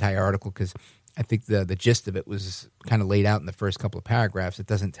read the entire article because I think the gist of it was kind of laid out in the first couple of paragraphs. It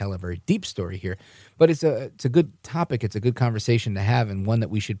doesn't tell a very deep story here, but it's a good topic. It's a good conversation to have, and one that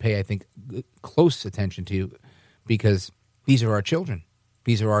we should pay, I think, close attention to because these are our children.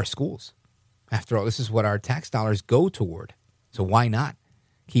 These are our schools. After all, this is what our tax dollars go toward. So why not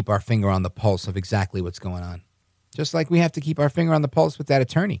keep our finger on the pulse of exactly what's going on? Just like we have to keep our finger on the pulse with that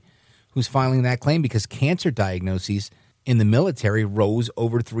attorney who's filing that claim because cancer diagnoses in the military rose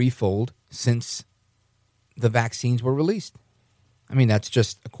over threefold since the vaccines were released. I mean, that's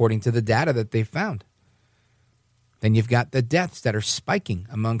just according to the data that they found. Then you've got the deaths that are spiking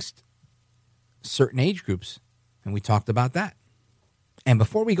amongst certain age groups, and we talked about that. And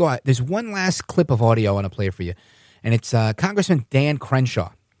before we go out, there's one last clip of audio I want to play for you, and it's Congressman Dan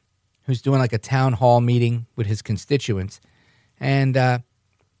Crenshaw, who's doing like a town hall meeting with his constituents, and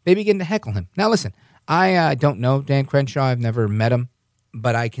they begin to heckle him. Now, listen, I don't know Dan Crenshaw. I've never met him,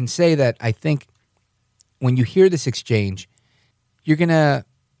 but I can say that I think when you hear this exchange, you're going to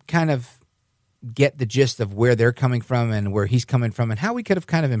kind of get the gist of where they're coming from and where he's coming from and how we could have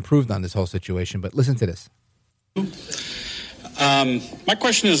kind of improved on this whole situation. But listen to this. My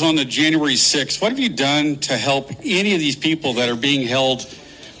question is on the January 6th. What have you done to help any of these people that are being held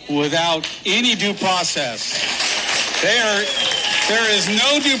without any due process? There is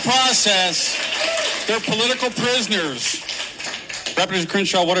no due process. They're political prisoners. Representative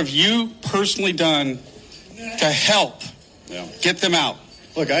Crenshaw, what have you personally done to help get them out?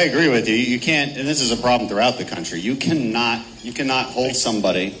 Look, I agree with you. You can't, and this is a problem throughout the country. You cannot hold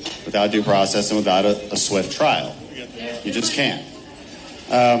somebody without due process and without a swift trial. You just can't.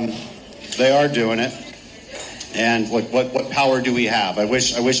 They are doing it, and what power do we have? I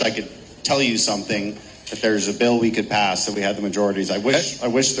wish I could tell you something that there's a bill we could pass that we had the majorities. I wish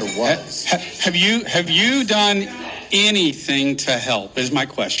there was. Have you done anything to help? Is my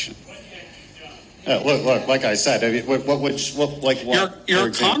question. Look. Like I said, I mean, what? You're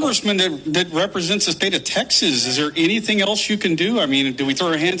a congressman that represents the state of Texas. Is there anything else you can do? I mean, do we throw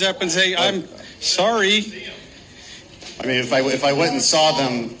our hands up and say, "I'm sorry"? I mean, if I went and saw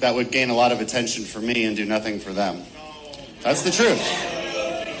them, that would gain a lot of attention for me and do nothing for them. That's the truth.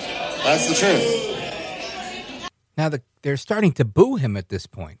 That's the truth. Now they're starting to boo him at this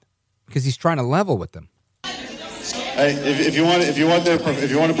point because he's trying to level with them. Hey, if you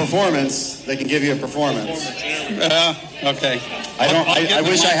want a performance, they can give you a performance. Okay. I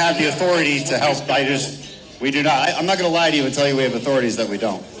wish I had the authority to help. We do not. I'm not going to lie to you and tell you we have authorities that we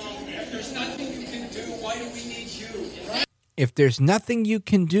don't. If there's nothing you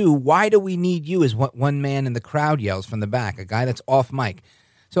can do, why do we need you? Is what one man in the crowd yells from the back, a guy that's off mic.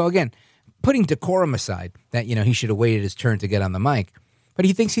 So again, putting decorum aside, that he should have waited his turn to get on the mic, but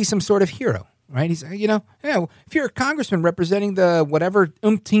he thinks he's some sort of hero. Right? He's, if you're a congressman representing the whatever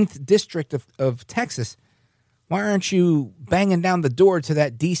umpteenth district of Texas, why aren't you banging down the door to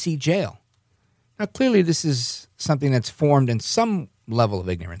that D.C. jail? Now, clearly this is something that's formed in some level of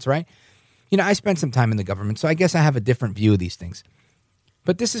ignorance, right? I spent some time in the government, so I guess I have a different view of these things.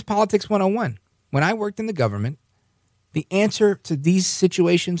 But this is Politics 101. When I worked in the government, the answer to these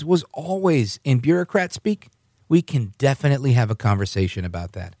situations was always, in bureaucrat speak, we can definitely have a conversation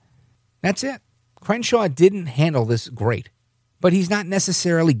about that. That's it. Crenshaw didn't handle this great, but he's not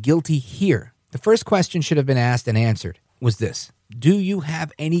necessarily guilty here. The first question should have been asked and answered was this: do you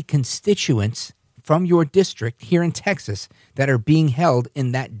have any constituents from your district here in Texas that are being held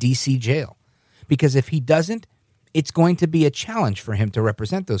in that D.C. jail? Because if he doesn't, it's going to be a challenge for him to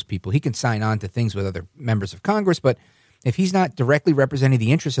represent those people. He can sign on to things with other members of Congress, but if he's not directly representing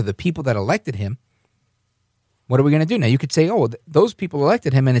the interests of the people that elected him, what are we going to do? Now, you could say, those people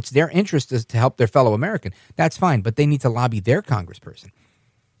elected him and it's their interest is to help their fellow American. That's fine, but they need to lobby their congressperson.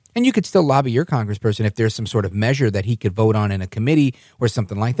 And you could still lobby your congressperson if there's some sort of measure that he could vote on in a committee or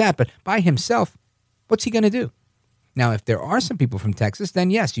something like that. But by himself, what's he going to do? Now, if there are some people from Texas,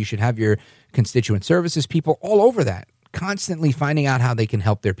 then yes, you should have your constituent services people all over that, constantly finding out how they can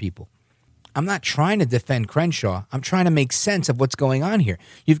help their people. I'm not trying to defend Crenshaw. I'm trying to make sense of what's going on here.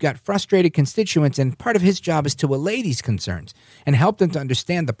 You've got frustrated constituents, and part of his job is to allay these concerns and help them to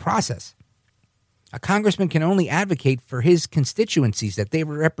understand the process. A congressman can only advocate for his constituencies that they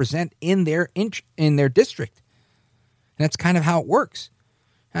represent in their district. And that's kind of how it works.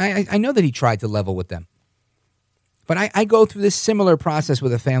 I know that he tried to level with them. But I go through this similar process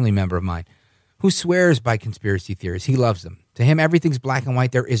with a family member of mine who swears by conspiracy theories. He loves them. To him, everything's black and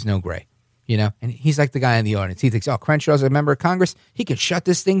white. There is no gray. And he's like the guy in the audience. He thinks, Crenshaw's a member of Congress. He could shut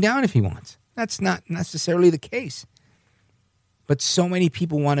this thing down if he wants. That's not necessarily the case. But so many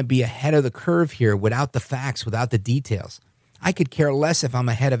people want to be ahead of the curve here without the facts, without the details. I could care less if I'm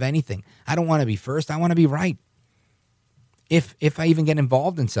ahead of anything. I don't want to be first. I want to be right. If I even get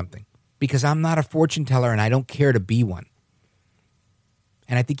involved in something, because I'm not a fortune teller and I don't care to be one.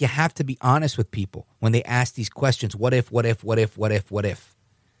 And I think you have to be honest with people when they ask these questions. What if, what if, what if, what if, what if?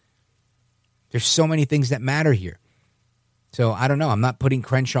 There's so many things that matter here. So I don't know. I'm not putting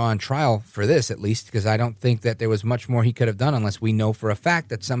Crenshaw on trial for this, at least, because I don't think that there was much more he could have done unless we know for a fact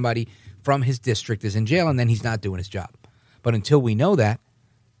that somebody from his district is in jail and then he's not doing his job. But until we know that,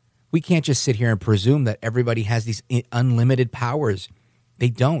 we can't just sit here and presume that everybody has these unlimited powers. They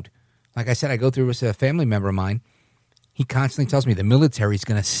don't. Like I said, I go through with a family member of mine. He constantly tells me the military is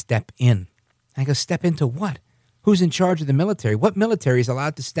going to step in. I go, step into what? Who's in charge of the military? What military is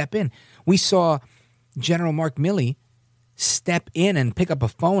allowed to step in? We saw General Mark Milley step in and pick up a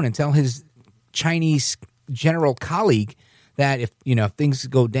phone and tell his Chinese general colleague that if things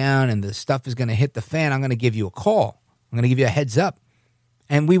go down and the stuff is going to hit the fan, I'm going to give you a call. I'm going to give you a heads up.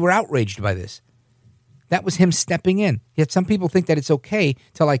 And we were outraged by this. That was him stepping in. Yet some people think that it's okay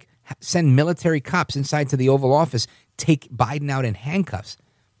to send military cops inside to the Oval Office, take Biden out in handcuffs.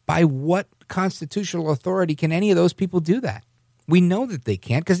 By what constitutional authority can any of those people do that? We know that they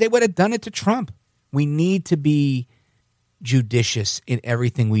can't because they would have done it to Trump. We need to be judicious in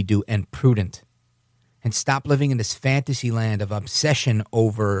everything we do and prudent and stop living in this fantasy land of obsession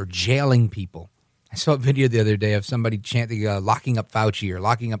over jailing people. I saw a video the other day of somebody chanting locking up Fauci or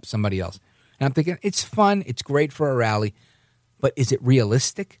locking up somebody else. And I'm thinking, it's fun, it's great for a rally, but is it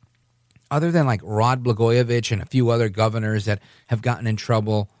realistic? Other than Rod Blagojevich and a few other governors that have gotten in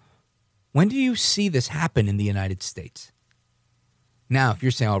trouble, when do you see this happen in the United States? Now, if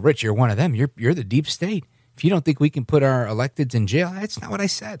you're saying, oh, Rich, you're one of them, you're the deep state. If you don't think we can put our electeds in jail, that's not what I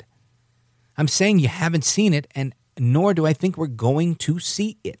said. I'm saying you haven't seen it, and nor do I think we're going to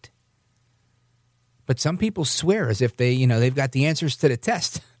see it. But some people swear as if they've got the answers to the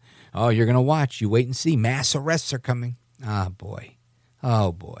test. Oh, you're going to watch. You wait and see. Mass arrests are coming. Oh, boy.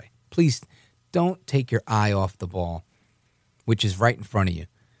 Oh, boy. Please don't take your eye off the ball, which is right in front of you.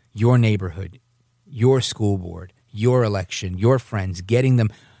 Your neighborhood, your school board, your election, your friends, getting them.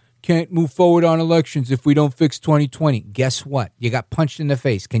 Can't move forward on elections if we don't fix 2020. Guess what? You got punched in the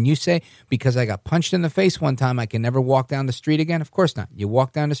face. Can you say, because I got punched in the face one time, I can never walk down the street again? Of course not. You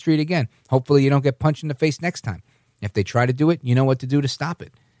walk down the street again. Hopefully you don't get punched in the face next time. If they try to do it, you know what to do to stop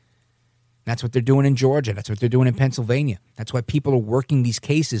it. That's what they're doing in Georgia. That's what they're doing in Pennsylvania. That's why people are working these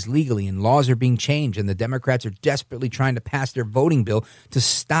cases legally and laws are being changed, and the Democrats are desperately trying to pass their voting bill to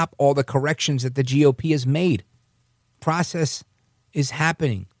stop all the corrections that the GOP has made. Process is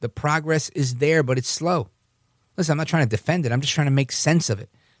happening. The progress is there, but it's slow. Listen, I'm not trying to defend it. I'm just trying to make sense of it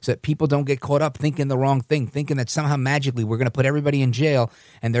so that people don't get caught up thinking the wrong thing, thinking that somehow magically we're going to put everybody in jail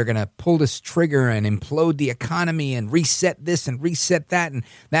and they're going to pull this trigger and implode the economy and reset this and reset that, and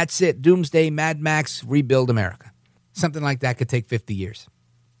that's it. Doomsday, Mad Max, rebuild America. Something like that could take 50 years.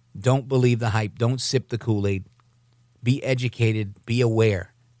 Don't believe the hype. Don't sip the Kool-Aid. Be educated, be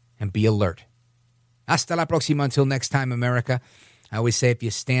aware, and be alert. Hasta la próxima. Until next time, America. I always say if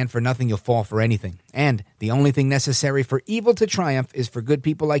you stand for nothing, you'll fall for anything. And the only thing necessary for evil to triumph is for good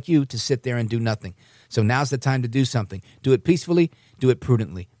people like you to sit there and do nothing. So now's the time to do something. Do it peacefully, do it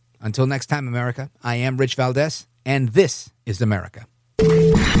prudently. Until next time, America, I am Rich Valdez, and this is America.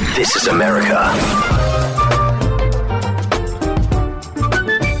 This is America.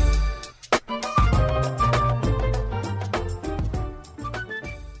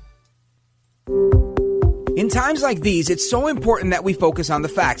 In times like these, it's so important that we focus on the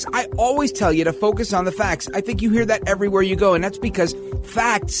facts. I always tell you to focus on the facts. I think you hear that everywhere you go, and that's because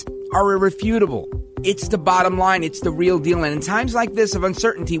facts are irrefutable. It's the bottom line. It's the real deal. And in times like this of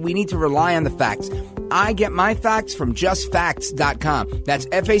uncertainty, we need to rely on the facts. I get my facts from justfacts.com. That's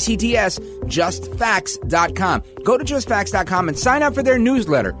FACTS, justfacts.com. Go to justfacts.com and sign up for their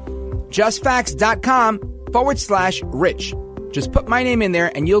newsletter. Justfacts.com/rich. Just put my name in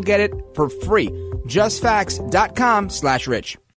there and you'll get it for free. Justfacts.com/rich.